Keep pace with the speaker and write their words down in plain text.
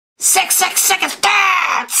Sick as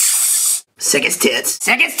tits! Sick as tits.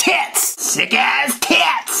 Sick as tits. Sick as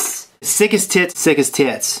tits. Sick as tits, sick as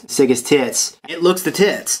tits, sick as tits. It looks the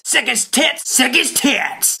tits. Sick as tits. Sick as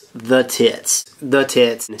tits. The tits. The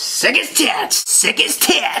tits. Sick as tits. Sick as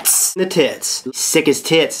tits. The tits. Sick as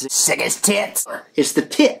tits. Sick as tits. It's the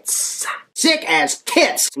tits. Sick as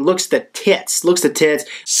tits. Looks the tits. Looks the tits.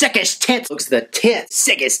 Sick as tits. Looks the tits.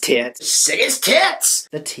 Sick as tits. Sick as tits.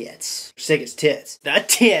 The tits. Sick as tits. The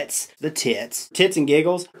tits. The tits. Tits and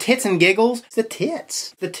giggles. Tits and giggles. The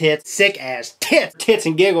tits. The tits. Sick as tits. Tits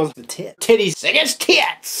and giggles. The tits. Titties. Sick as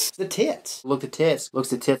tits. The tits. Look the tits. Looks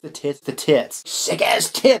the tits. The tits. The tits. Sick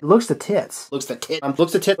as tits. Looks the tits. Looks the tits.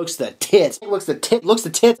 Looks the tits. Looks the tits. Looks the tits. Looks the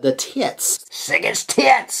tits. The tits. Sick as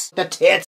tits. The tits.